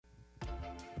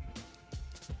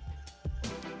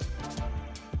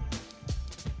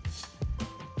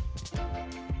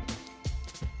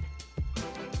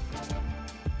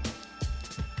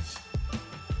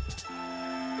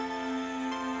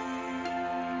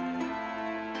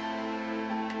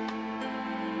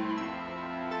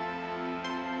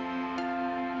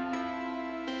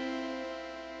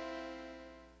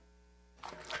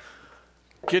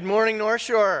Good morning, North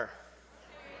Shore.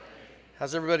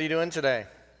 How's everybody doing today?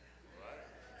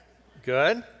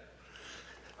 Good.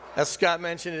 As Scott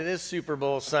mentioned, it is Super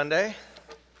Bowl Sunday,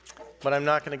 but I'm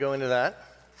not going to go into that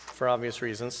for obvious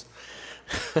reasons.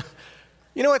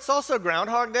 You know, it's also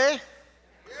Groundhog Day.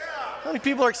 How many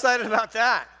people are excited about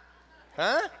that?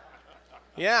 Huh?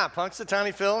 Yeah,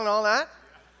 Punxsutawney Phil and all that.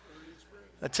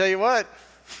 I tell you what,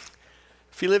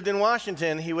 if he lived in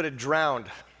Washington, he would have drowned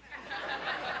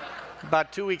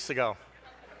about 2 weeks ago.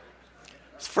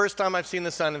 It's the first time I've seen the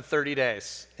sun in 30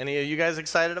 days. Any of you guys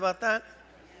excited about that?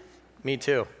 Me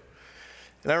too.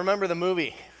 And I remember the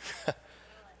movie.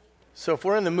 So if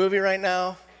we're in the movie right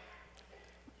now,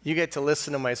 you get to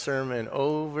listen to my sermon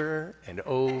over and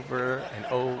over and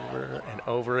over and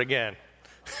over again.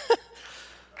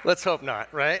 Let's hope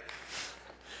not, right?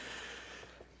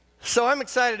 So I'm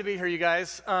excited to be here, you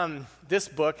guys. This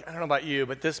book, I don't know about you,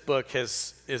 but this book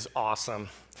is awesome.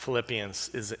 Philippians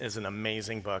is an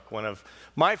amazing book, one of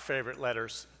my favorite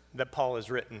letters that Paul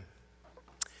has written.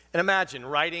 And imagine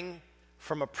writing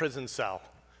from a prison cell.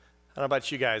 I don't know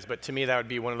about you guys, but to me that would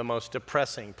be one of the most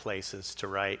depressing places to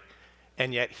write.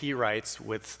 And yet he writes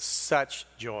with such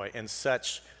joy and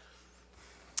such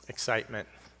excitement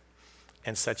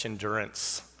and such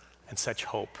endurance and such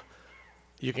hope.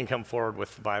 You can come forward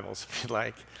with the Bibles if you'd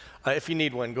like. If you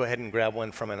need one, go ahead and grab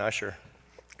one from an usher.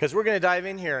 Because we're going to dive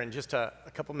in here in just a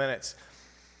couple minutes.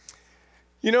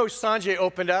 You know, Sanjay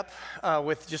opened up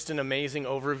with just an amazing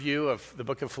overview of the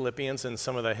book of Philippians and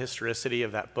some of the historicity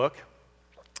of that book.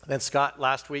 Then Scott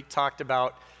last week talked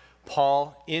about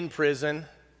Paul in prison,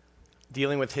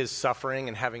 dealing with his suffering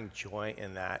and having joy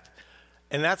in that.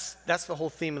 And that's the whole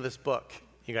theme of this book,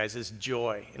 you guys, is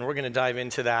joy. And we're going to dive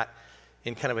into that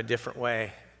in kind of a different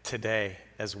way today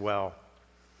as well.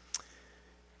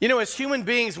 You know, as human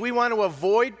beings, we want to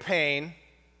avoid pain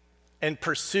and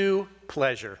pursue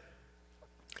pleasure.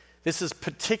 This is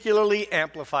particularly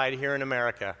amplified here in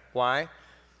America. Why?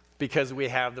 Because we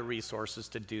have the resources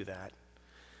to do that.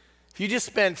 If you just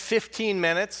spend 15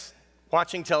 minutes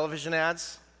watching television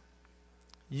ads,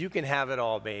 you can have it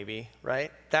all, baby,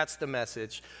 right? That's the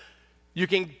message. You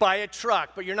can buy a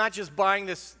truck, but you're not just buying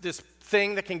this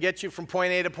thing that can get you from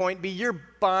point A to point B. You're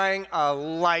buying a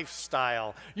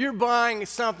lifestyle. You're buying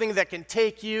something that can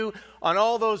take you on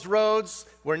all those roads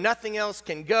where nothing else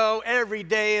can go. Every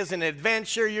day is an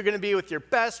adventure. You're going to be with your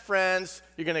best friends.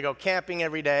 You're going to go camping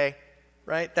every day,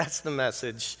 right? That's the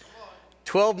message.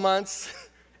 12 months,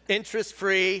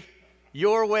 interest-free,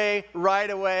 your way, right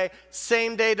away,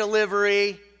 same-day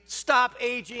delivery, stop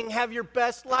aging, have your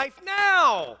best life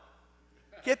now.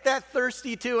 Get that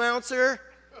thirsty 2-ouncer,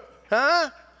 huh?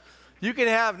 You can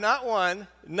have not one,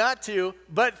 not two,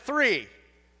 but 3,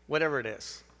 whatever it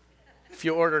is, if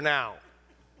you order now,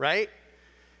 right?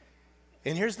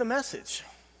 And here's the message.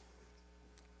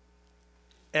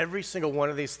 Every single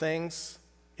one of these things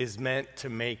is meant to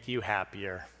make you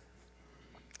happier.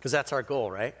 Because that's our goal,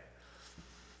 right?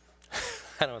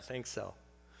 I don't think so.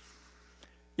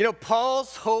 You know,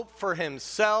 Paul's hope for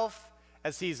himself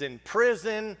as he's in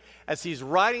prison, as he's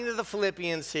writing to the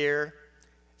Philippians here,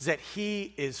 is that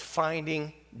he is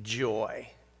finding joy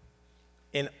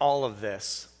in all of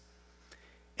this.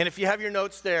 And if you have your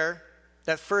notes there,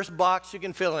 that first box you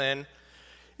can fill in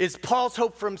is Paul's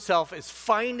hope for himself is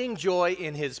finding joy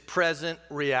in his present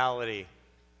reality.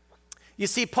 You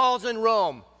see, Paul's in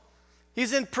Rome.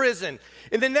 He's in prison.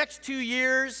 In the next 2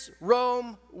 years,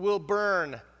 Rome will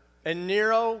burn, and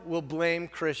Nero will blame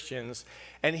Christians,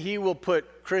 and he will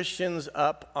put Christians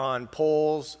up on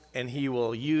poles, and he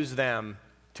will use them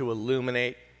to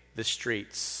illuminate the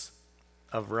streets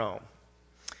of Rome.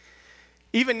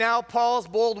 Even now, Paul's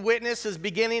bold witness is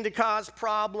beginning to cause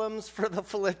problems for the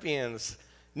Philippians.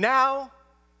 Now,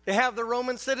 they have the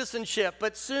Roman citizenship,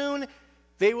 but soon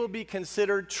they will be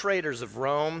considered traitors of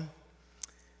Rome.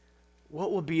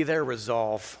 What will be their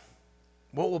resolve?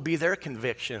 What will be their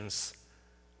convictions?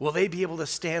 Will they be able to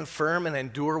stand firm and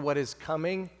endure what is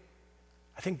coming?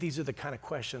 I think these are the kind of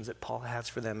questions that Paul has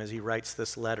for them as he writes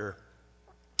this letter.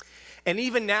 And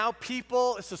even now,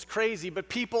 people, this is crazy, but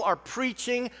people are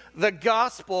preaching the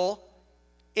gospel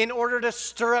in order to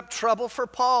stir up trouble for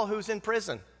Paul, who's in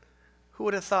prison. Who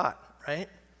would have thought, right?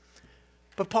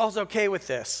 But Paul's okay with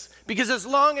this, because as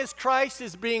long as Christ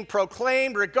is being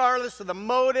proclaimed, regardless of the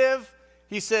motive,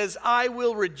 he says, I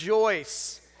will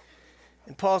rejoice.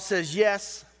 And Paul says,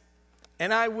 yes,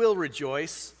 and I will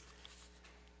rejoice.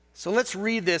 So let's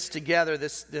read this together,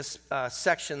 this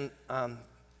section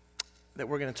that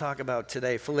we're going to talk about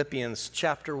today, Philippians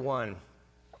chapter 1,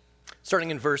 starting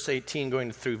in verse 18,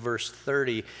 going through verse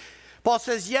 30. Paul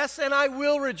says, yes, and I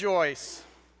will rejoice.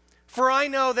 For I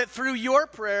know that through your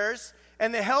prayers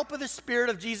and the help of the Spirit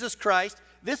of Jesus Christ,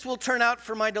 this will turn out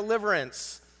for my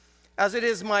deliverance, as it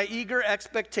is my eager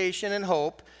expectation and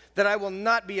hope that I will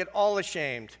not be at all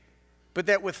ashamed, but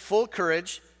that with full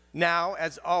courage, now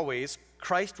as always,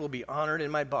 Christ will be honored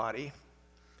in my body,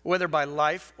 whether by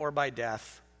life or by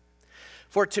death.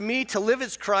 For to me to live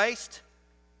is Christ,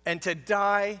 and to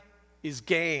die is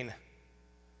gain.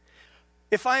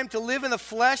 If I am to live in the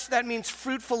flesh, that means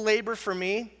fruitful labor for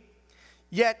me,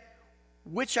 yet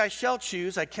which I shall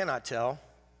choose, I cannot tell.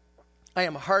 I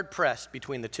am hard-pressed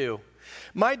between the two.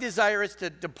 My desire is to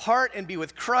depart and be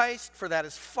with Christ, for that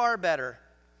is far better.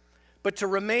 But to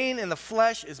remain in the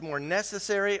flesh is more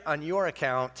necessary on your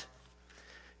account.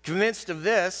 Convinced of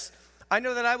this, I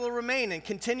know that I will remain and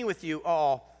continue with you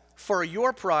all for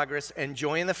your progress and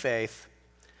joy in the faith,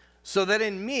 so that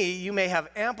in me you may have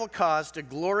ample cause to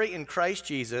glory in Christ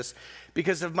Jesus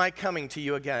because of my coming to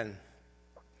you again.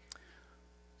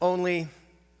 Only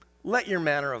let your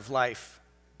manner of life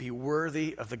be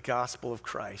worthy of the gospel of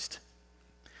Christ,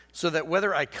 so that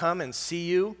whether I come and see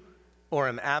you or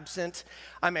am absent,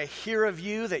 I may hear of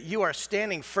you that you are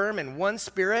standing firm in one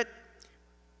spirit,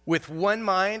 with one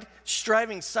mind,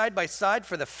 striving side by side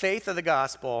for the faith of the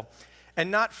gospel,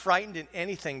 and not frightened in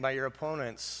anything by your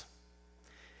opponents.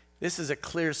 This is a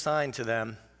clear sign to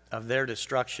them of their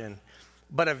destruction,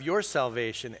 but of your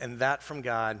salvation, and that from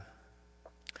God.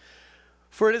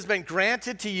 For it has been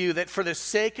granted to you that for the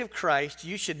sake of Christ,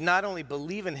 you should not only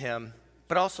believe in him,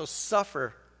 but also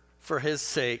suffer for his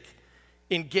sake,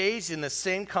 engaged in the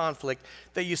same conflict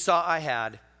that you saw I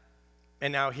had,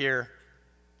 and now hear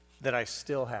that I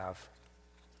still have.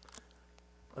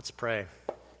 Let's pray.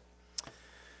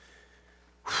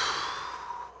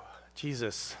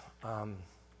 Jesus,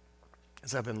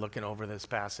 as I've been looking over this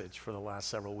passage for the last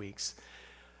several weeks,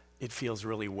 it feels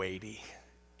really weighty.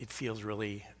 It feels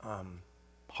really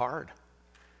hard,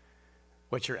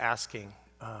 what you're asking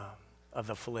of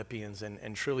the Philippians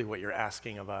and truly what you're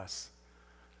asking of us.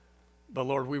 But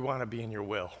Lord, we want to be in your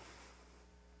will.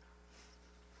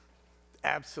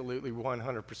 Absolutely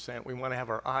 100%. We want to have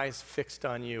our eyes fixed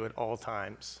on you at all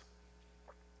times.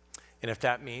 And if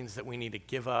that means that we need to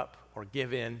give up or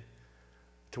give in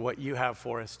to what you have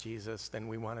for us, Jesus, then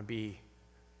we want to be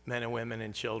men and women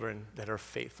and children that are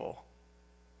faithful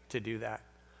to do that.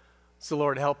 So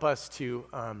Lord, help us to,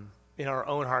 in our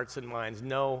own hearts and minds,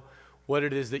 know what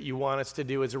it is that you want us to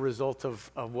do as a result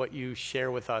of what you share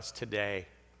with us today.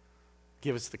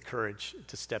 Give us the courage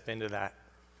to step into that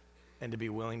and to be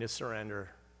willing to surrender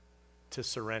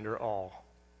all.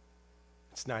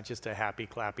 It's not just a happy,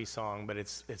 clappy song, but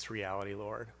it's reality,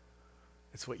 Lord.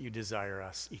 It's what you desire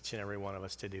us, each and every one of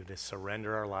us, to do, to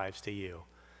surrender our lives to you.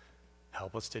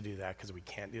 Help us to do that, because we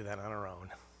can't do that on our own.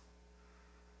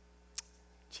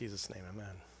 In Jesus' name,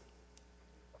 amen.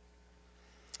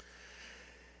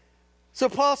 So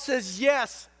Paul says,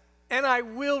 yes, and I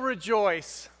will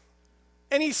rejoice.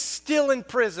 And he's still in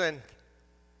prison.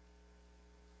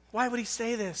 Why would he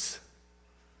say this?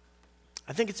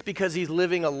 I think it's because he's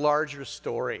living a larger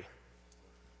story,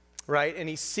 right? And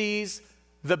he sees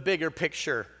the bigger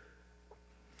picture.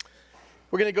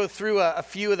 We're going to go through a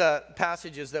few of the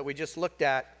passages that we just looked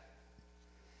at.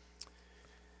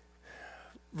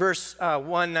 Verse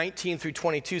 1, 19 through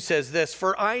 22 says this,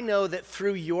 "For I know that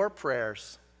through your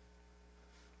prayers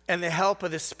and the help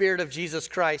of the Spirit of Jesus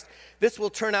Christ, this will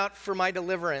turn out for my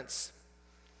deliverance,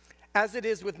 as it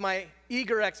is with my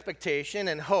eager expectation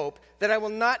and hope that I will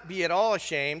not be at all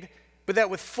ashamed, but that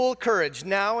with full courage,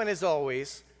 now and as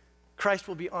always, Christ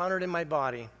will be honored in my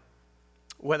body,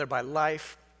 whether by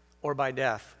life or by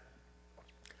death.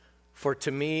 For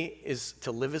to me is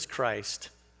to live as Christ,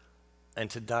 and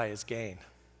to die as gain.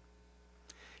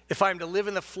 If I am to live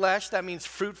in the flesh, that means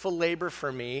fruitful labor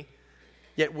for me,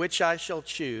 yet which I shall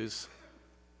choose,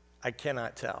 I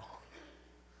cannot tell."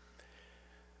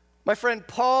 My friend,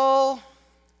 Paul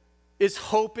is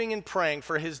hoping and praying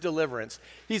for his deliverance.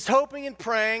 He's hoping and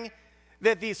praying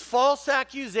that these false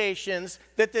accusations,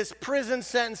 that this prison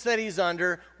sentence that he's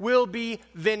under will be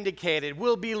vindicated,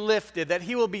 will be lifted, that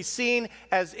he will be seen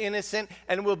as innocent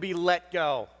and will be let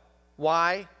go.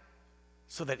 Why?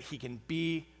 So that he can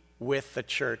be with the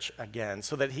church again,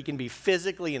 so that he can be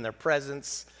physically in their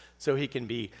presence, so he can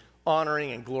be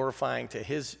honoring and glorifying to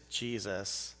his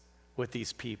Jesus with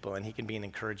these people, and he can be an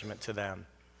encouragement to them.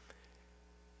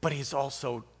 But he's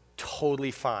also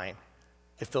totally fine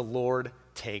if the Lord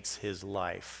takes his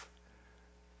life.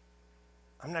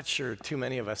 I'm not sure too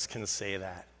many of us can say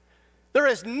that. There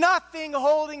is nothing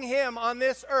holding him on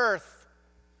this earth,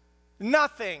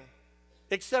 nothing,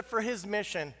 except for his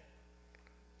mission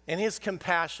and his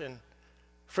compassion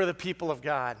for the people of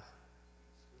God.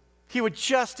 He would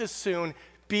just as soon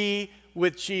be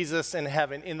with Jesus in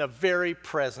heaven in the very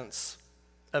presence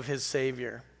of his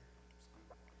Savior.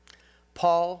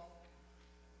 Paul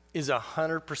is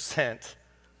 100%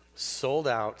 sold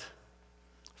out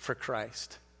for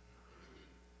Christ,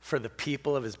 for the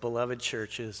people of his beloved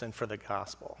churches, and for the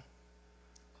gospel.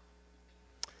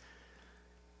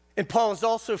 And Paul is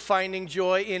also finding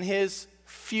joy in his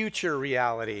future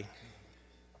reality.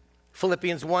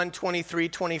 Philippians 1, 23,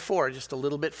 24, just a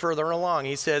little bit further along,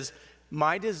 he says,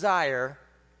 "My desire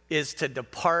is to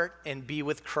depart and be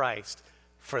with Christ,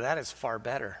 for that is far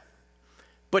better.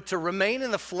 But to remain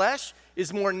in the flesh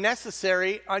is more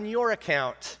necessary on your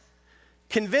account.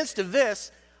 Convinced of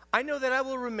this, I know that I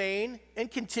will remain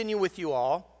and continue with you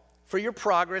all for your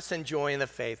progress and joy in the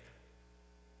faith,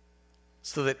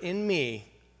 so that in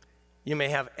me you may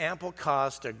have ample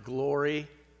cause to glory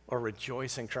or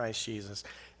rejoice in Christ Jesus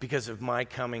because of my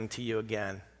coming to you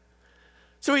again."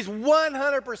 So he's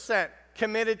 100%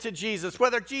 committed to Jesus.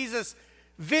 Whether Jesus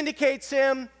vindicates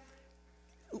him,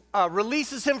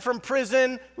 releases him from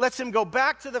prison, lets him go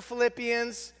back to the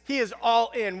Philippians, he is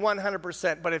all in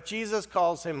 100%. But if Jesus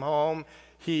calls him home,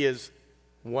 he is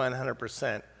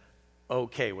 100%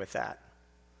 okay with that.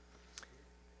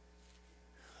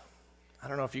 I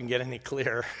don't know if you can get any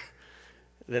clearer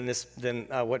than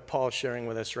what Paul's sharing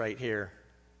with us right here.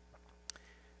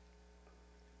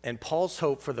 And Paul's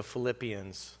hope for the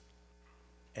Philippians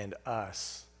and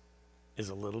us is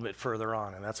a little bit further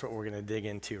on, and that's what we're going to dig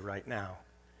into right now.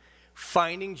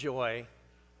 Finding joy,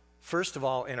 first of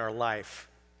all, in our life.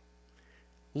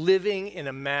 Living in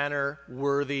a manner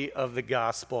worthy of the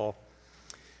gospel.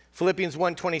 Philippians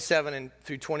 1, 27 and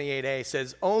through 28a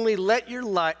says, only let your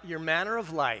manner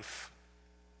of life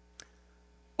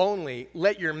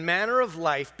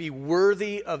be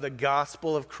worthy of the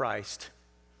gospel of Christ,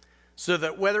 so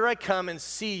that whether I come and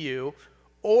see you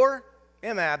or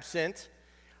am absent,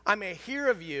 I may hear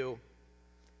of you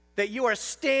that you are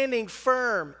standing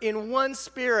firm in one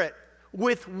spirit,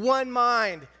 with one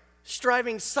mind,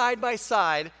 striving side by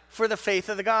side for the faith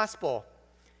of the gospel,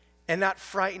 and not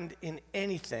frightened in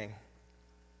anything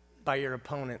by your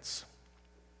opponents.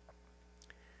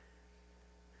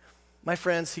 My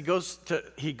friends, he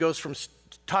goes from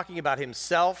talking about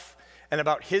himself and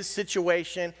about his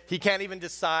situation. He can't even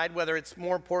decide whether it's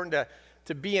more important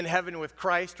to be in heaven with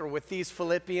Christ or with these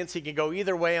Philippians. He can go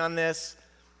either way on this.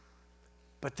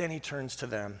 But then he turns to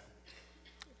them.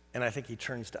 And I think he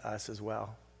turns to us as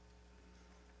well.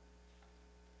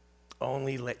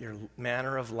 Only let your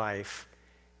manner of life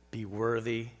be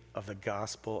worthy of the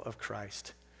gospel of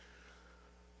Christ.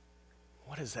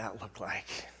 What does that look like?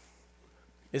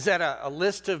 Is that a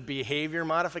list of behavior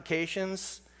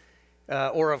modifications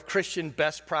or of Christian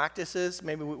best practices?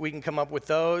 Maybe we can come up with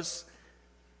those.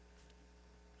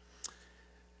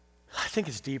 I think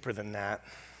it's deeper than that.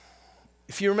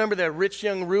 If you remember the rich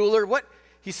young ruler,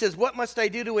 he says, what must I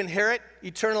do to inherit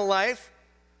eternal life?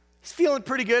 He's feeling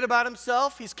pretty good about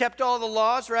himself. He's kept all the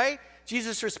laws, right?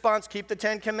 Jesus' response, keep the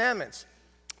 10 commandments.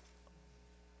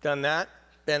 Done that,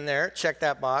 been there, check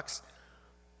that box.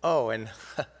 Oh, and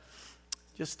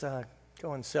just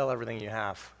go and sell everything you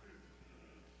have.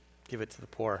 Give it to the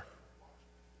poor.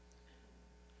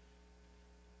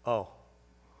 Oh,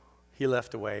 he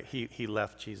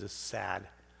left Jesus sad.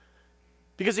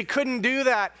 Because he couldn't do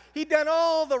that. He'd done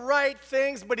all the right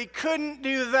things, but he couldn't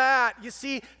do that. You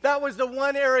see, that was the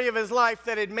one area of his life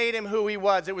that had made him who he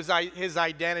was. It was his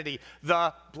identity.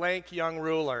 The blank young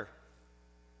ruler.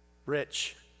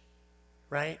 Rich.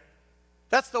 Right?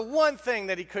 That's the one thing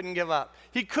that he couldn't give up.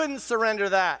 He couldn't surrender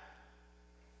that.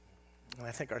 And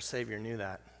I think our Savior knew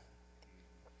that.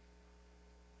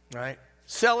 Right?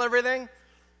 Sell everything?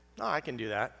 No, I can do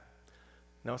that.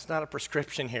 No, it's not a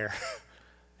prescription here.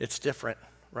 It's different,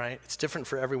 right? It's different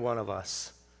for every one of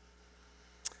us.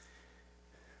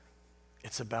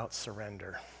 It's about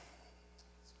surrender.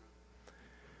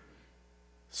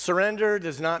 Surrender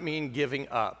does not mean giving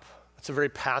up. It's a very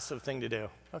passive thing to do.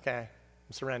 Okay,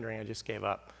 I'm surrendering, I just gave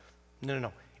up.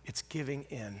 No. It's giving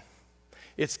in.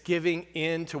 It's giving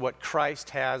in to what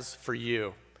Christ has for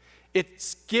you.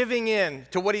 It's giving in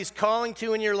to what he's calling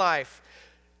to in your life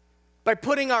by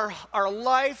putting our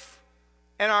life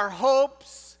and our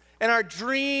hopes and our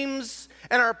dreams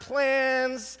and our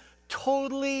plans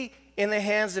totally in the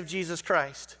hands of Jesus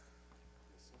Christ.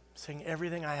 Saying,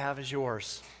 everything I have is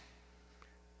yours.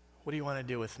 What do you want to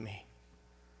do with me?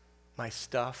 My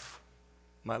stuff,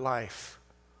 my life.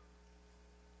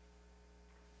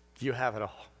 You have it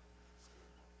all.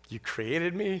 You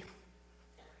created me.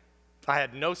 I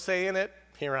had no say in it.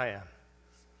 Here I am.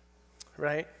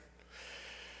 Right?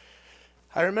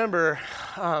 I remember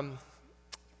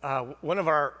one of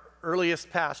our earliest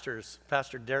pastors,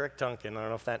 Pastor Derek Duncan. I don't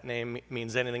know if that name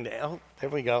means anything to, oh, there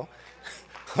we go.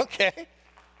 Okay,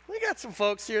 we got some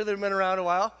folks here that have been around a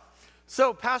while.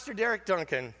 So Pastor Derek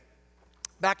Duncan,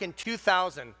 back in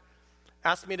 2000,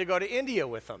 asked me to go to India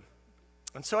with him.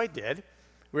 And so I did.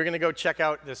 We were going to go check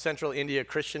out the Central India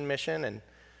Christian Mission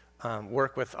and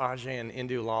work with Ajay and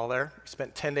Indu Lal there. We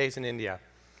spent 10 days in India.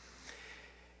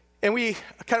 And we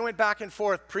kind of went back and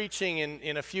forth preaching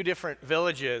in a few different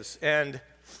villages. And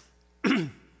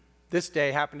this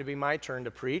day happened to be my turn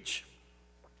to preach.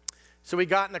 So we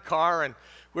got in the car and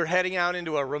we're heading out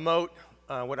into a remote,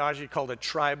 what Ajay called a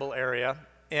tribal area,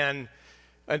 and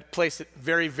a place that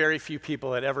very, very few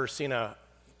people had ever seen a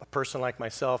person like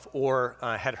myself or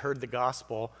had heard the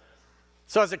gospel.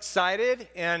 So I was excited,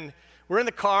 and we're in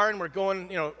the car and we're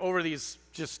going, over these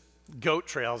just goat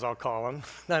trails, I'll call them,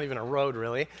 not even a road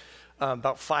really,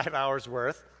 about 5 hours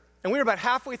worth. And we were about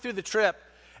halfway through the trip,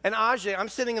 and Ajay, I'm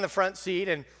sitting in the front seat,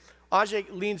 and Ajay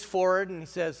leans forward and he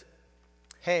says,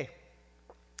 "Hey,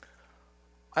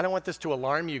 I don't want this to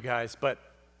alarm you guys, but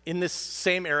in this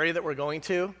same area that we're going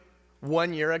to,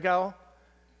 1 year ago,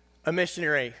 a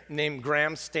missionary named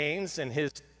Graham Staines and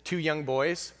his 2 young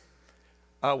boys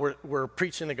were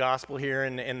preaching the gospel here,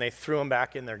 and they threw them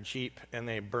back in their Jeep, and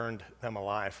they burned them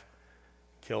alive,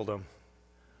 killed them."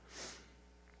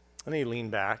 And he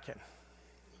leaned back, and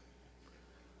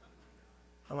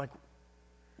I'm like,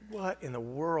 what in the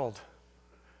world?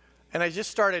 And I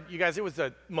just started, you guys, it was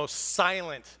the most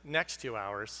silent next 2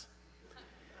 hours.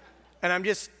 And I'm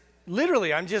just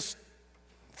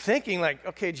thinking like,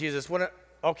 okay, Jesus,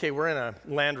 okay, we're in a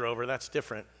Land Rover, that's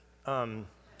different. I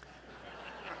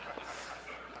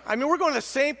mean, we're going to the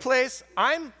same place.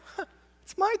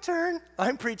 It's my turn.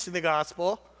 I'm preaching the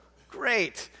gospel.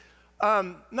 Great.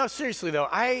 No, seriously though,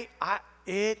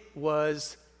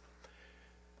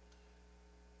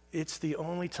 it's the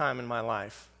only time in my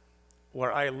life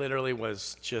where I literally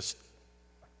was just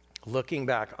looking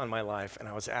back on my life and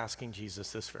I was asking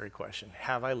Jesus this very question: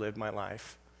 have I lived my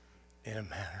life in a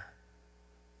manner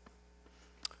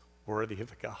worthy of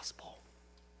the gospel?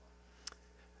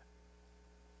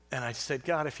 And I said,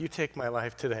 God, if you take my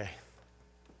life today,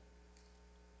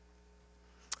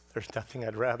 there's nothing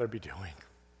I'd rather be doing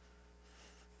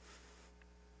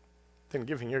than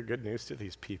giving your good news to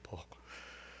these people.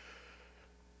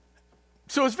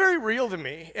 So it's very real to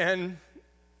me, and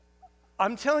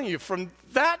I'm telling you, from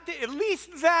that day, at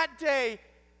least that day,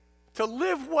 to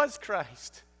live was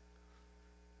Christ,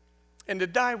 and to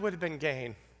die would have been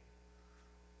gain.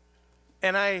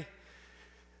 And I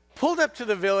pulled up to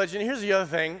the village, and here's the other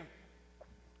thing.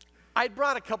 I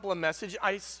brought a couple of messages.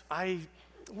 I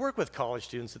worked with college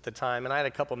students at the time, and I had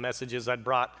a couple of messages I'd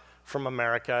brought from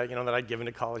America, that I'd given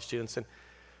to college students, and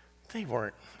they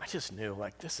weren't. I just knew,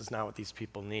 this is not what these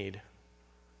people need.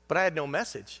 But I had no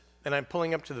message, and I'm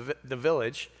pulling up to the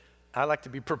village. I like to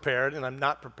be prepared, and I'm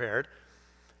not prepared.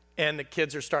 And the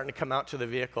kids are starting to come out to the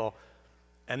vehicle,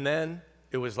 and then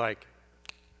it was like,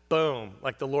 boom,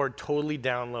 like the Lord totally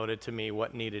downloaded to me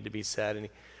what needed to be said. And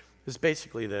it was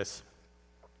basically this: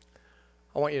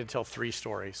 I want you to tell 3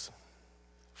 stories.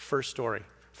 First story,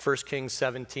 1 Kings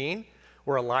 17,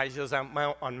 where Elijah's on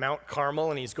Mount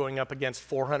Carmel and he's going up against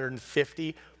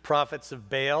 450 prophets of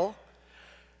Baal.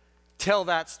 Tell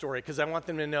that story, because I want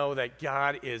them to know that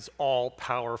God is all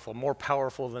powerful, more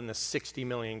powerful than the 60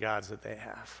 million gods that they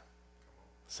have.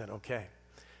 I said, okay.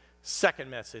 Second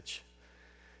message,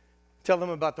 tell them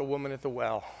about the woman at the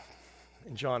well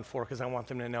in John 4, because I want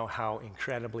them to know how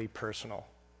incredibly personal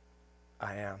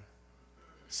I am.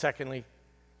 Thirdly,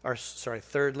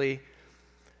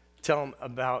 tell them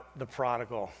about the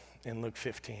prodigal in Luke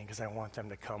 15, because I want them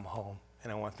to come home,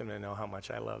 and I want them to know how much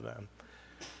I love them.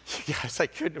 You guys, I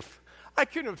couldn't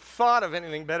have thought of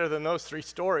anything better than those 3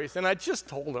 stories, and I just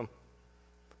told them.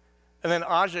 And then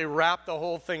Ajay wrapped the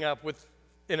whole thing up with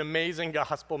an amazing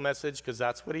gospel message, because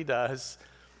that's what he does.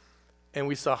 And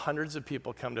we saw hundreds of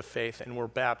people come to faith and were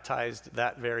baptized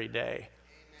that very day.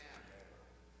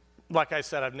 Like I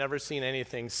said, I've never seen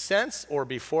anything since or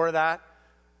before that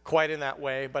quite in that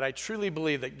way, but I truly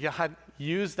believe that God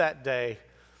used that day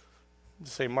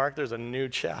to say, Mark, there's a new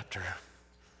chapter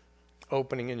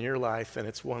opening in your life, and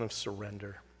it's one of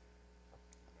surrender.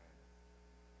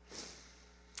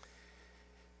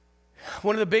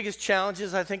 One of the biggest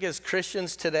challenges, I think, as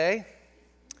Christians today,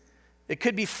 it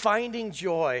could be finding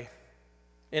joy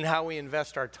in how we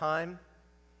invest our time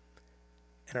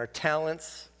and our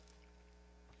talents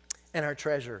and our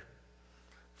treasure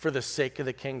for the sake of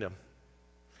the kingdom.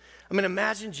 I mean,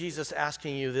 imagine Jesus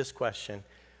asking you this question: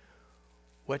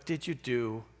 what did you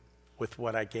do with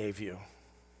what I gave you?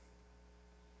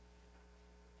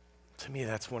 To me,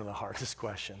 that's one of the hardest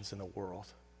questions in the world,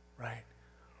 right?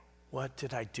 What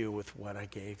did I do with what I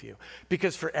gave you?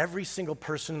 Because for every single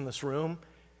person in this room,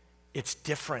 it's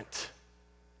different.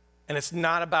 And it's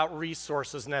not about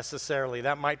resources necessarily.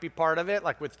 That might be part of it,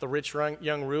 like with the rich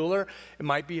young ruler. It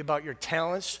might be about your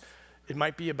talents. It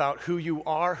might be about who you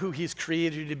are, who he's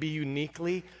created you to be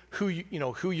uniquely, who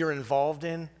you're involved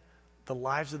in, the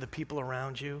lives of the people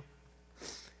around you.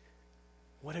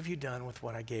 What have you done with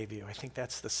what I gave you? I think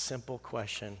that's the simple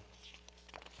question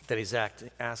that he's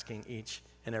asking each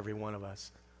and every one of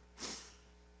us.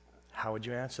 How would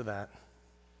you answer that?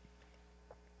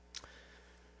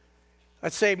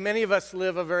 I'd say many of us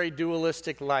live a very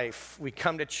dualistic life. We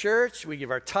come to church, we give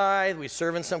our tithe, we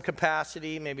serve in some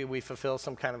capacity, maybe we fulfill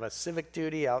some kind of a civic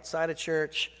duty outside of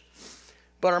church.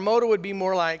 But our motto would be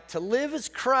more like to live as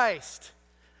Christ,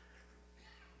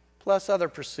 plus other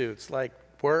pursuits like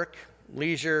work,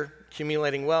 leisure,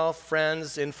 accumulating wealth,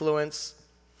 friends, influence.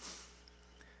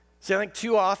 See, I think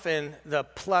too often the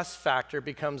plus factor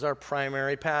becomes our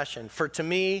primary passion. For to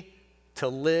me, to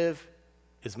live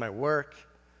is my work,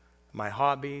 my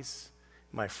hobbies,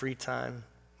 my free time,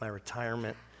 my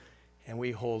retirement, and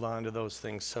we hold on to those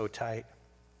things so tight.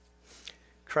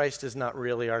 Christ is not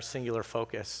really our singular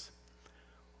focus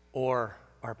or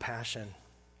our passion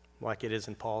like it is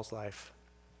in Paul's life.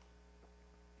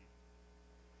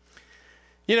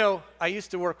 You know, I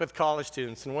used to work with college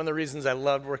students, and one of the reasons I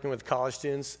loved working with college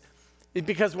students is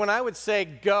because when I would say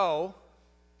go,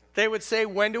 they would say,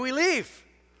 when do we leave?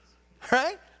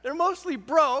 Right? They're mostly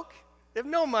broke. They have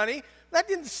no money. That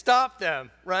didn't stop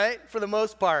them, right, for the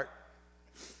most part.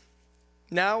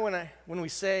 Now when we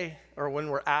say, or when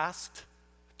we're asked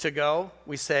to go,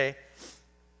 we say,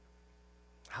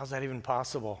 how's that even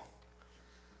possible?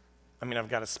 I mean, I've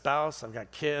got a spouse, I've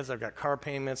got kids, I've got car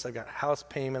payments, I've got house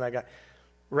payment,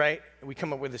 right? We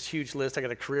come up with this huge list. I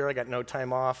got a career, I got no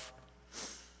time off.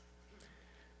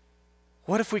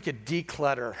 What if we could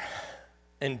declutter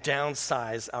and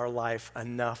downsize our life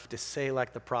enough to say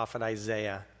like the prophet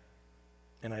Isaiah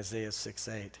in Isaiah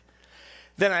 6:8.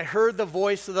 Then I heard the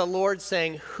voice of the Lord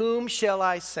saying, whom shall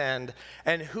I send,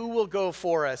 and who will go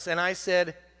for us? And I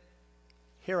said,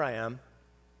 here I am,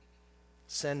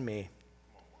 send me.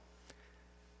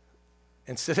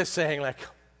 Instead of saying like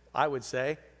I would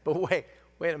say, but wait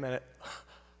a minute, I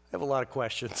have a lot of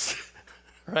questions,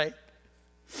 right?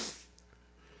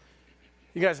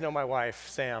 You guys know my wife,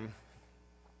 Sam.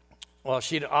 Well,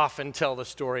 she'd often tell the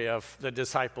story of the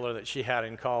discipler that she had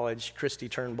in college, Christy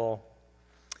Turnbull.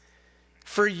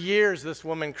 For years, this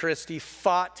woman, Christy,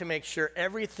 fought to make sure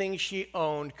everything she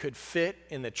owned could fit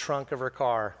in the trunk of her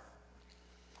car.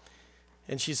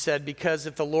 And she said, because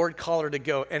if the Lord called her to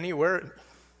go anywhere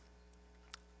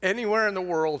in the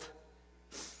world,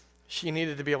 she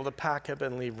needed to be able to pack up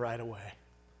and leave right away.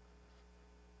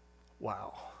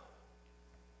 Wow.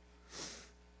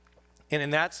 And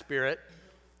in that spirit,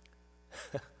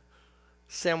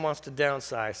 Sam wants to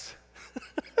downsize.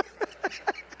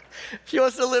 She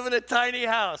wants to live in a tiny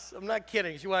house. I'm not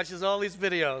kidding. She watches all these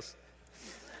videos.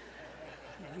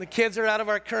 The kids are out of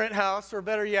our current house, or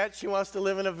better yet, she wants to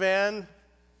live in a van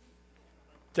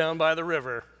down by the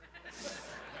river.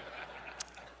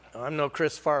 I'm no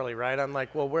Chris Farley, right? I'm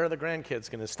like, well, where are the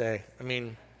grandkids going to stay? I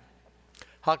mean,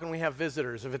 how can we have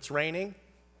visitors? If it's raining,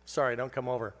 sorry, don't come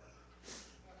over.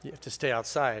 You have to stay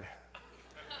outside.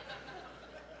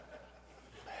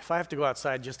 If I have to go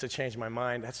outside just to change my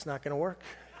mind, that's not going to work.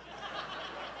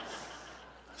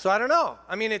 So I don't know.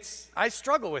 I mean, I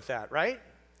struggle with that, right?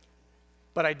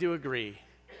 But I do agree.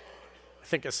 I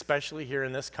think especially here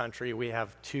in this country, we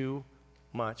have too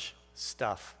much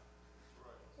stuff.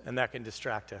 And that can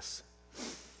distract us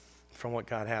from what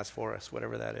God has for us,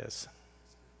 whatever that is.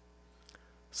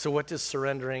 So what does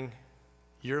surrendering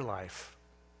your life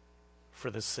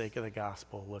for the sake of the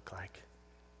gospel look like?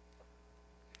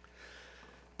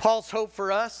 Paul's hope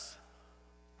for us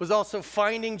was also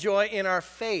finding joy in our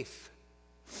faith,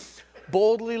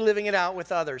 boldly living it out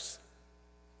with others.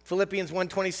 Philippians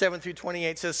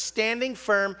 1:27-28 says, standing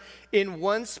firm in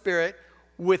one spirit,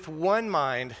 with one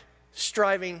mind,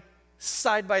 striving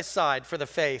side by side for the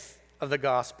faith of the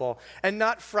gospel, and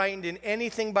not frightened in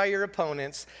anything by your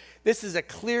opponents. This is a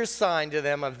clear sign to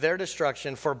them of their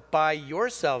destruction, for by your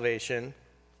salvation,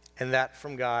 and that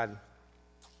from God.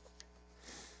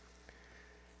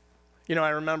 You know,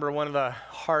 I remember one of the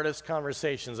hardest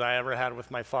conversations I ever had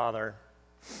with my father.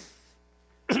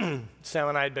 Sam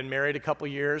and I had been married a couple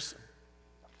years,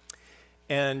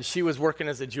 and she was working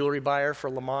as a jewelry buyer for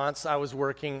Lamont's. I was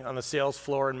working on the sales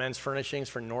floor in men's furnishings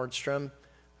for Nordstrom,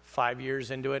 5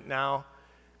 years into it now.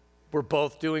 We're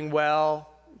both doing well,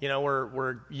 You know,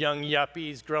 we're young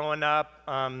yuppies growing up.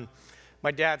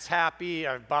 My dad's happy.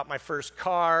 I bought my first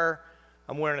car.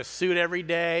 I'm wearing a suit every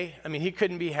day. I mean, he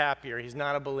couldn't be happier. He's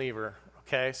not a believer,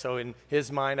 okay? So in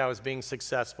his mind, I was being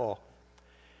successful.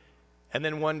 And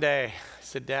then one day, I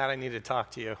said, Dad, I need to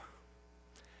talk to you.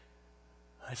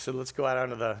 I said, let's go out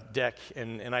onto the deck.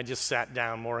 And I just sat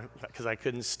down more because I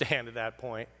couldn't stand at that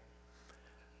point,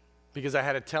 because I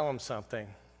had to tell him something.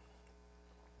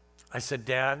 I said,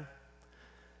 Dad,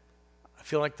 I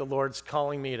feel like the Lord's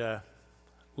calling me to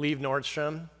leave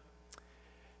Nordstrom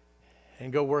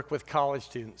and go work with college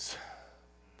students.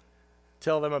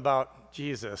 Tell them about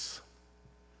Jesus.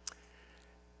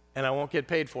 And I won't get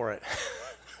paid for it.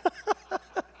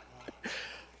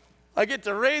 I get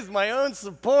to raise my own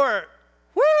support.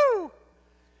 Woo!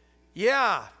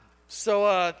 Yeah.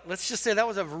 So let's just say that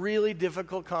was a really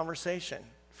difficult conversation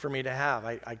for me to have.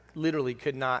 I literally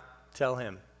could not tell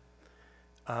him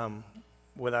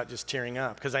without just tearing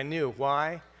up, because I knew.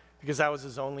 Why? Because I was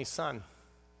his only son.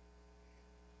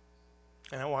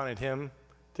 And I wanted him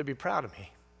to be proud of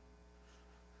me.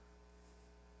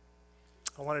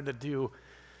 I wanted to do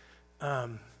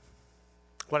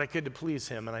what I could to please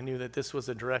him, and I knew that this was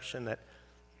a direction that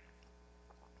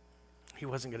he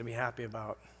wasn't going to be happy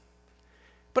about.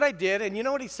 But I did, and you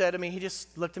know what he said to me? He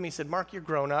just looked at me and said, Mark, you're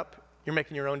grown up. You're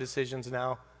making your own decisions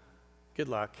now. Good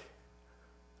luck.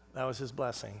 That was his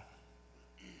blessing.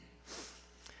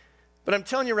 But I'm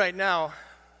telling you right now,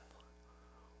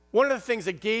 one of the things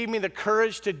that gave me the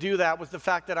courage to do that was the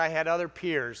fact that I had other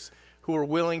peers who were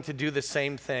willing to do the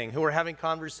same thing, who were having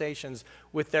conversations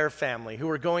with their family, who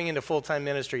were going into full-time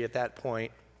ministry at that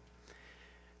point.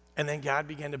 And then God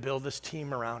began to build this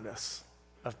team around us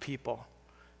of people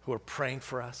who were praying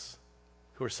for us,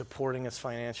 who were supporting us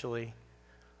financially,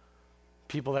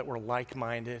 people that were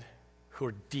like-minded, who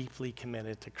were deeply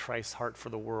committed to Christ's heart for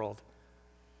the world.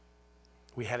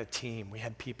 We had a team. We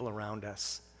had people around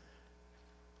us.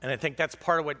 And I think that's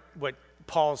part of what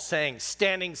Paul's saying.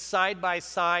 Standing side by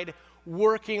side,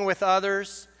 working with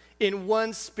others in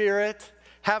one spirit,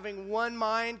 having one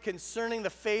mind concerning the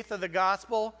faith of the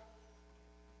gospel.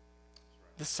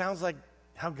 This sounds like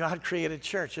how God created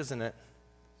church, isn't it?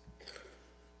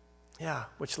 Yeah,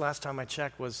 which last time I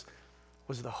checked was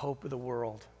the hope of the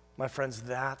world. My friends,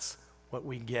 that's what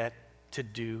we get to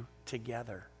do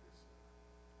together.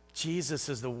 Jesus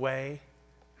is the way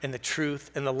and the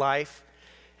truth and the life,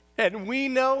 and we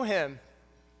know him.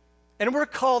 And we're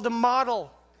called to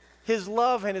model his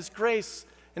love and his grace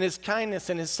and his kindness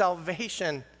and his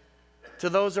salvation to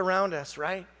those around us,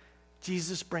 right?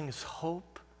 Jesus brings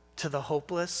hope to the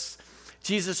hopeless.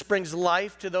 Jesus brings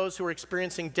life to those who are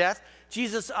experiencing death.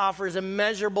 Jesus offers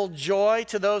immeasurable joy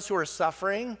to those who are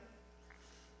suffering.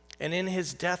 And in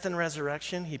his death and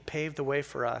resurrection, he paved the way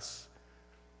for us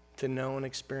to know and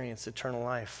experience eternal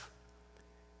life.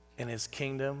 And his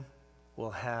kingdom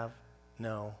will have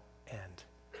no end.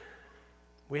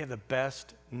 We have the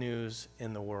best news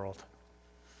in the world.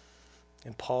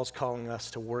 And Paul's calling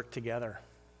us to work together.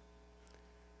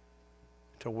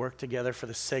 To work together for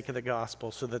the sake of the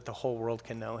gospel so that the whole world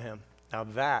can know him. Now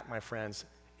that, my friends,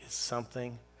 is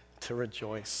something to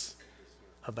rejoice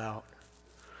about.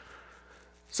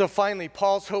 So finally,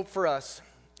 Paul's hope for us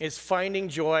is finding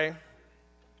joy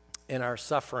in our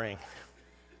suffering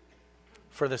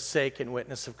for the sake and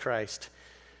witness of Christ.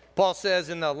 Paul says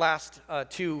in the last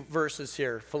two verses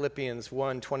here, Philippians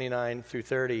 1:29 through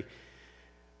 30,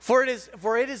 For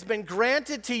it has been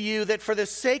granted to you that for the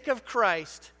sake of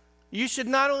Christ, you should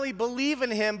not only believe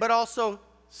in him, but also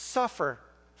suffer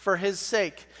for his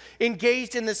sake,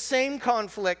 engaged in the same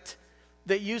conflict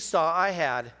that you saw I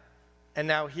had, and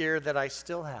now hear that I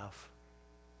still have.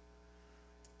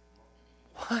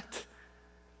 What?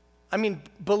 I mean,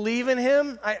 believe in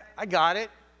him? I got it.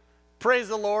 Praise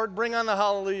the Lord, bring on the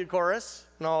hallelujah chorus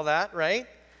and all that, right?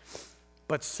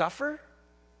 But suffer?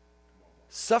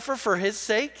 Suffer for his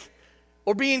sake?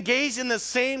 Or be engaged in the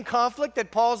same conflict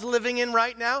that Paul's living in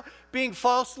right now, being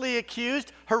falsely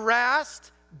accused,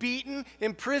 harassed, beaten,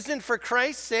 imprisoned for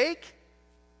Christ's sake?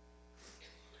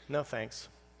 No thanks.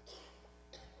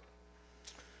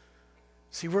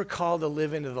 See, we're called to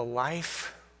live into the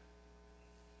life,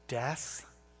 death,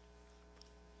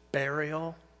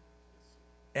 burial,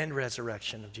 and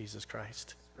resurrection of Jesus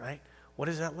Christ, right? What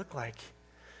does that look like?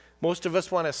 Most of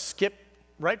us want to skip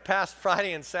right past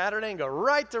Friday and Saturday and go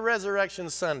right to Resurrection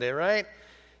Sunday, right?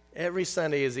 Every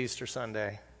Sunday is Easter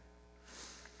Sunday.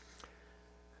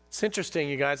 It's interesting,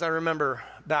 you guys. I remember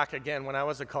back again when I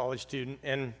was a college student,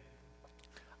 and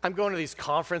I'm going to these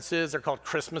conferences. They're called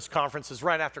Christmas conferences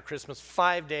right after Christmas,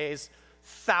 5 days,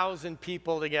 1,000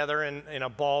 people together in a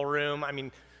ballroom. I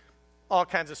mean, all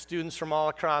kinds of students from all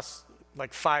across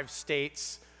like 5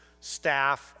 states,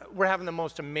 staff. We're having the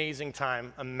most amazing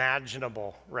time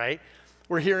imaginable, right?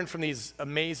 We're hearing from these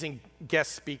amazing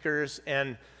guest speakers,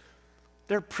 and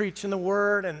they're preaching the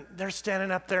word, and they're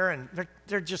standing up there, and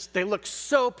they look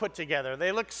so put together.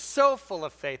 They look so full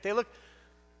of faith. They look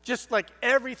just like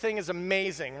everything is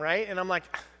amazing, right? And I'm like,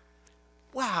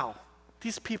 wow,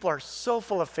 these people are so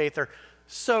full of faith. They're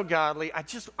so godly.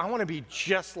 I want to be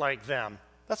just like them.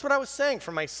 That's what I was saying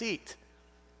from my seat.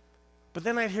 But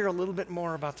then I'd hear a little bit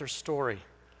more about their story.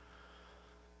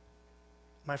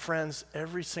 My friends,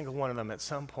 every single one of them at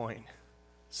some point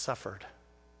suffered,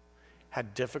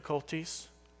 had difficulties,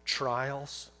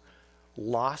 trials,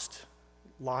 lost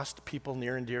people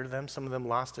near and dear to them. Some of them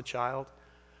lost a child.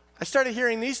 I started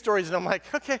hearing these stories, and I'm like,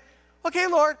 okay,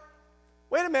 Lord,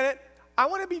 wait a minute. I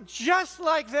want to be just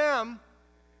like them,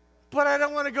 but I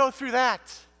don't want to go through that.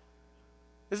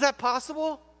 Is that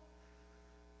possible?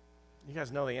 You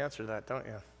guys know the answer to that, don't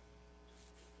you?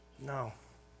 No.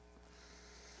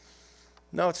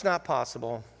 No, it's not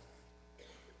possible.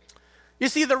 You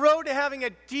see, the road to having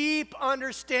a deep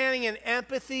understanding and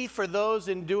empathy for those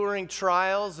enduring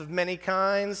trials of many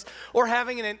kinds, or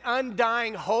having an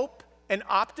undying hope and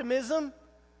optimism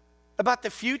about the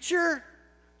future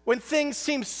when things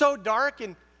seem so dark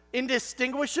and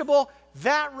indistinguishable,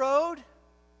 that road,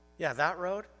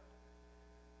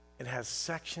 it has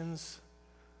sections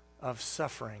of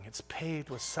suffering. It's paved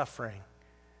with suffering.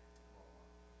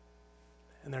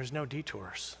 And there's no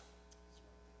detours.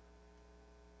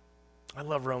 I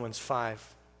love Romans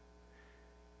 5,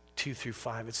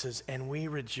 2-5. It says, and we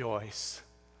rejoice.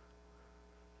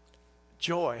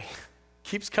 Joy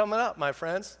keeps coming up, my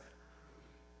friends.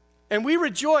 And we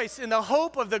rejoice in the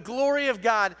hope of the glory of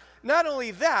God. Not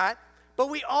only that, but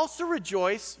we also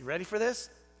rejoice, you ready for this?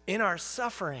 In our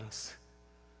sufferings.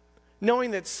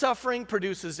 Knowing that suffering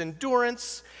produces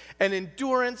endurance, and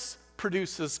endurance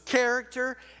produces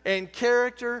character, and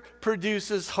character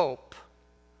produces hope.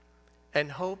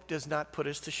 And hope does not put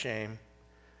us to shame,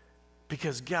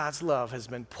 because God's love has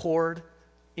been poured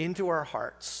into our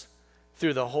hearts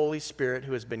through the Holy Spirit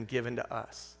who has been given to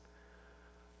us.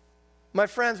 My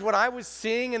friends, what I was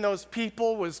seeing in those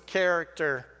people was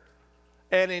character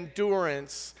and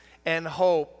endurance and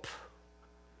hope.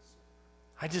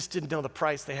 I just didn't know the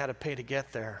price they had to pay to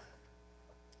get there.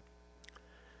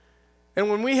 And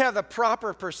when we have the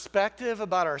proper perspective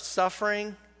about our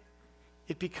suffering,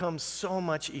 it becomes so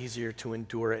much easier to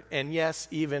endure it, and yes,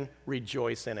 even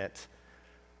rejoice in it.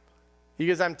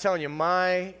 Because I'm telling you,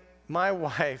 my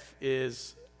wife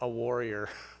is a warrior,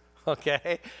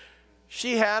 okay?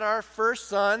 She had our first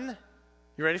son,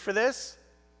 you ready for this?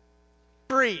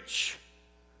 Breech.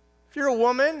 If you're a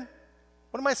woman,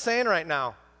 what am I saying right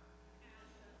now?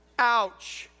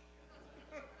 Ouch.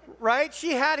 Right?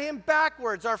 She had him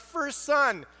backwards, our first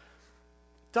son.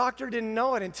 Doctor didn't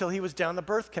know it until he was down the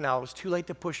birth canal. It was too late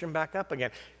to push him back up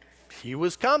again. He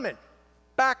was coming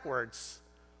backwards.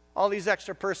 All these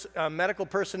extra medical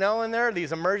personnel in there,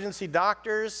 these emergency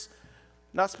doctors.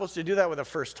 Not supposed to do that with a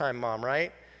first-time mom,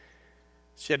 right?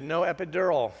 She had no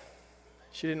epidural.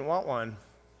 She didn't want one.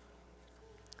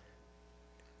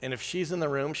 And if she's in the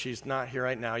room, she's not here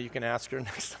right now, you can ask her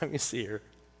next time you see her.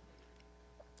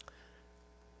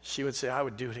 She would say, I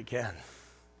would do it again.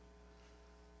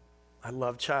 I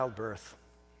love childbirth.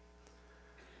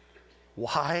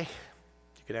 Why?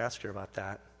 You could ask her about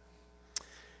that.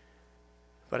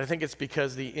 But I think it's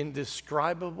because the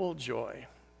indescribable joy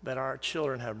that our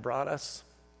children have brought us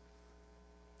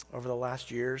over the last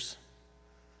years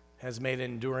has made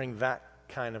enduring that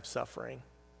kind of suffering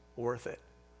worth it.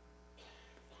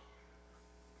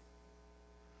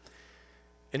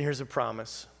 And here's a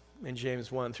promise in James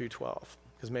 1-12,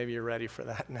 because maybe you're ready for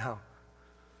that now.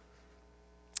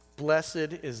 Blessed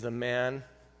is the man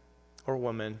or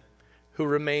woman who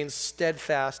remains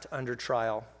steadfast under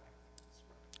trial.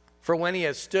 For when he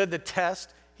has stood the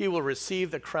test, he will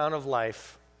receive the crown of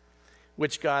life,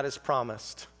 which God has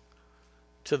promised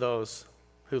to those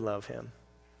who love him.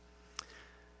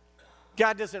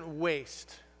 God doesn't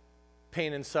waste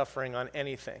pain and suffering on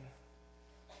anything.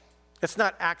 It's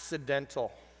not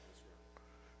accidental.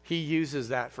 He uses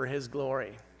that for his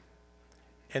glory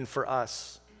and for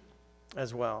us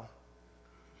as well,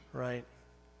 right?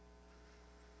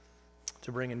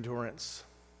 To bring endurance,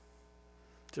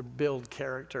 to build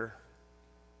character,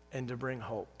 and to bring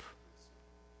hope.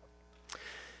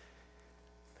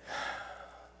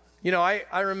 You know,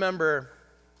 I remember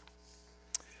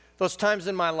those times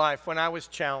in my life when I was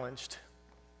challenged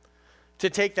to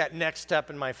take that next step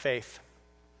in my faith,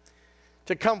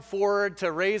 to come forward,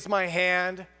 to raise my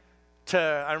hand,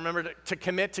 I remember to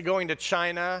commit to going to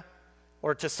China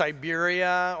or to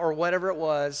Siberia or whatever it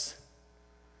was.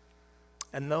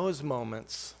 And those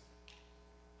moments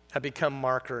have become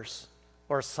markers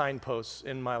or signposts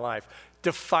in my life,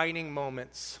 defining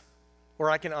moments where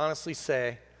I can honestly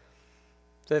say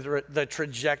that the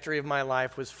trajectory of my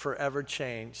life was forever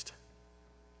changed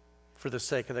for the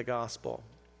sake of the gospel.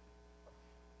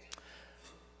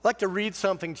 I'd like to read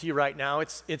something to you right now.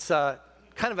 It's a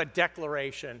kind of a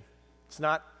declaration. It's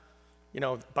not,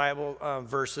 Bible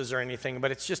verses or anything,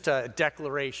 but it's just a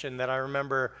declaration that I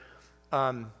remember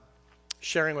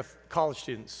sharing with college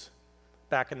students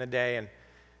back in the day, and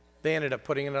they ended up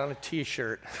putting it on a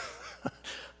t-shirt. I'm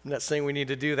not saying we need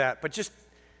to do that, but just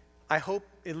I hope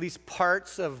at least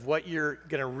parts of what you're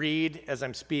going to read as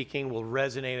I'm speaking will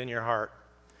resonate in your heart.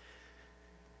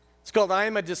 It's called I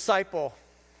Am a Disciple.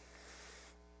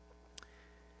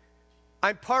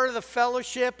 I'm part of the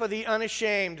fellowship of the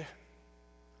unashamed.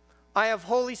 I have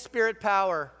Holy Spirit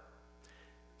power.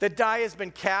 The die has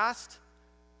been cast.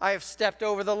 I have stepped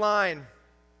over the line.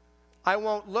 I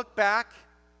won't look back,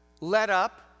 let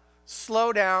up,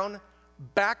 slow down,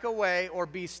 back away, or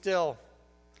be still.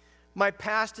 My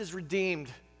past is redeemed.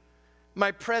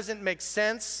 My present makes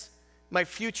sense. My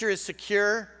future is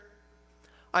secure.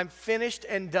 I'm finished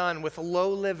and done with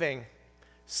low living,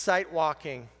 sight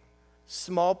walking,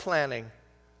 small planning,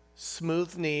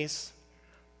 smooth knees,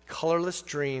 colorless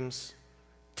dreams,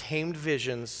 tamed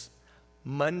visions,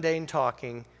 mundane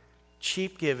talking,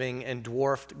 cheap giving, and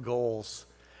dwarfed goals.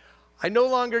 I no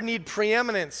longer need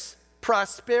preeminence,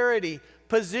 prosperity,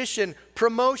 position,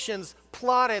 promotions,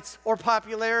 plaudits, or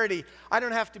popularity. I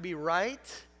don't have to be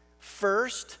right,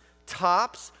 first,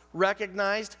 tops,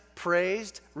 recognized,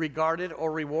 praised, regarded,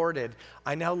 or rewarded.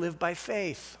 I now live by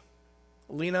faith,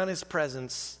 lean on His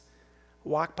presence,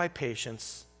 walk by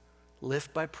patience, live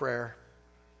by prayer,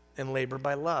 and labor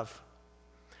by love.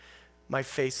 My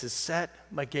face is set,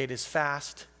 my gait is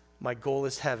fast, my goal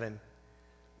is heaven.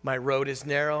 My road is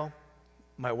narrow,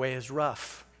 my way is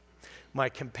rough. My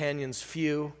companions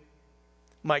few,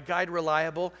 my guide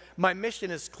reliable. My mission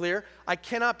is clear. I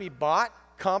cannot be bought,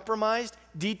 compromised,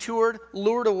 detoured,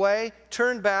 lured away,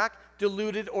 turned back,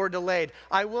 deluded, or delayed.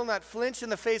 I will not flinch in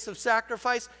the face of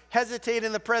sacrifice, hesitate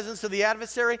in the presence of the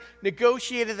adversary,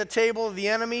 negotiate at the table of the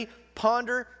enemy,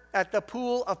 ponder at the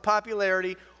pool of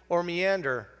popularity, or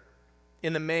meander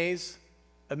in the maze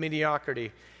of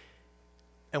mediocrity.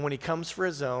 And when He comes for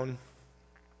His own,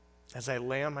 as I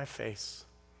lay on my face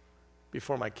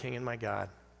before my King and my God,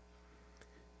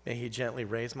 may He gently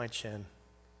raise my chin,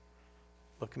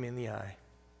 look me in the eye,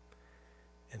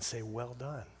 and say, "Well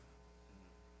done,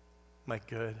 my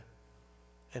good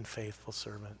and faithful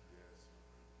servant.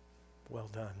 Well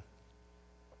done."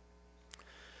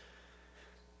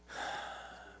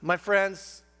 My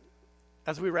friends,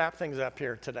 as we wrap things up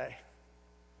here today,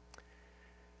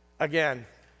 again,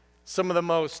 some of the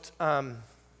most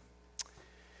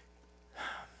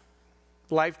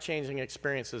life-changing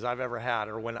experiences I've ever had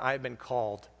are when I've been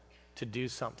called to do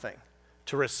something,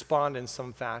 to respond in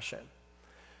some fashion.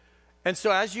 And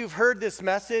so as you've heard this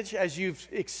message, as you've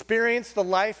experienced the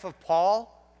life of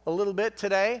Paul a little bit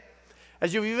today,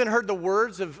 as you've even heard the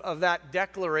words of that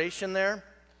declaration there,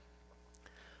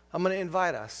 I'm going to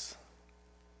invite us,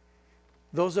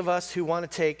 those of us who want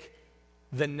to take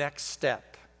the next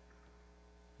step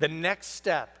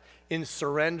in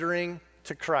surrendering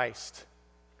to Christ.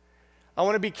 I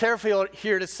want to be careful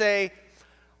here to say,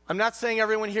 I'm not saying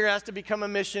everyone here has to become a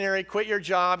missionary, quit your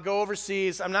job, go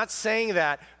overseas. I'm not saying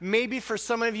that. Maybe for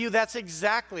some of you, that's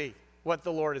exactly what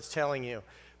the Lord is telling you.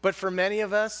 But for many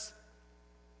of us,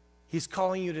 He's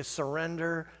calling you to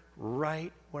surrender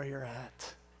right where you're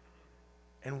at.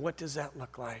 And what does that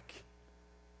look like?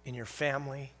 In your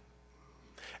family,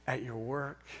 at your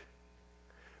work,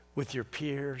 with your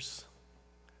peers?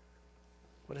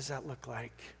 What does that look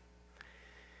like?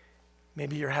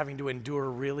 Maybe you're having to endure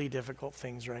really difficult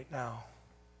things right now.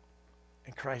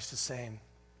 And Christ is saying,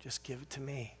 just give it to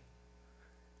me.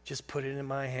 Just put it in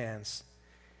my hands.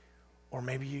 Or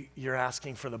maybe you're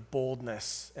asking for the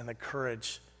boldness and the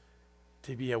courage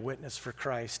to be a witness for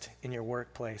Christ in your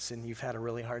workplace, and you've had a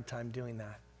really hard time doing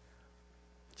that.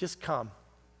 Just come.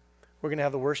 We're going to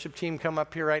have the worship team come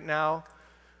up here right now.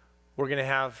 We're going to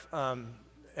have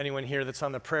anyone here that's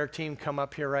on the prayer team come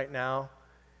up here right now.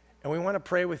 And we want to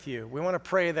pray with you. We want to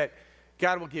pray that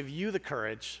God will give you the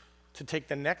courage to take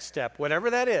the next step,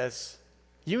 whatever that is.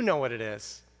 You know what it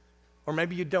is. Or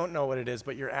maybe you don't know what it is,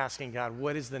 but you're asking God,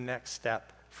 what is the next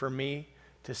step for me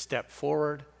to step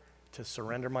forward, to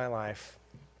surrender my life?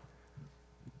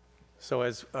 So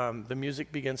as the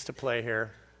music begins to play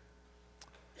here,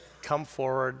 come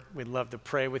forward. We'd love to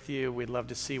pray with you. We'd love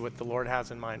to see what the Lord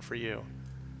has in mind for you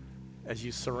as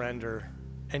you surrender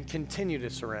and continue to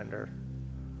surrender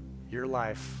your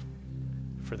life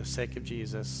for the sake of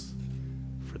Jesus,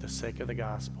 for the sake of the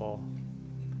gospel,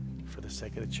 for the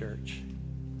sake of the church.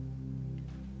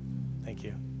 Thank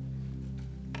you.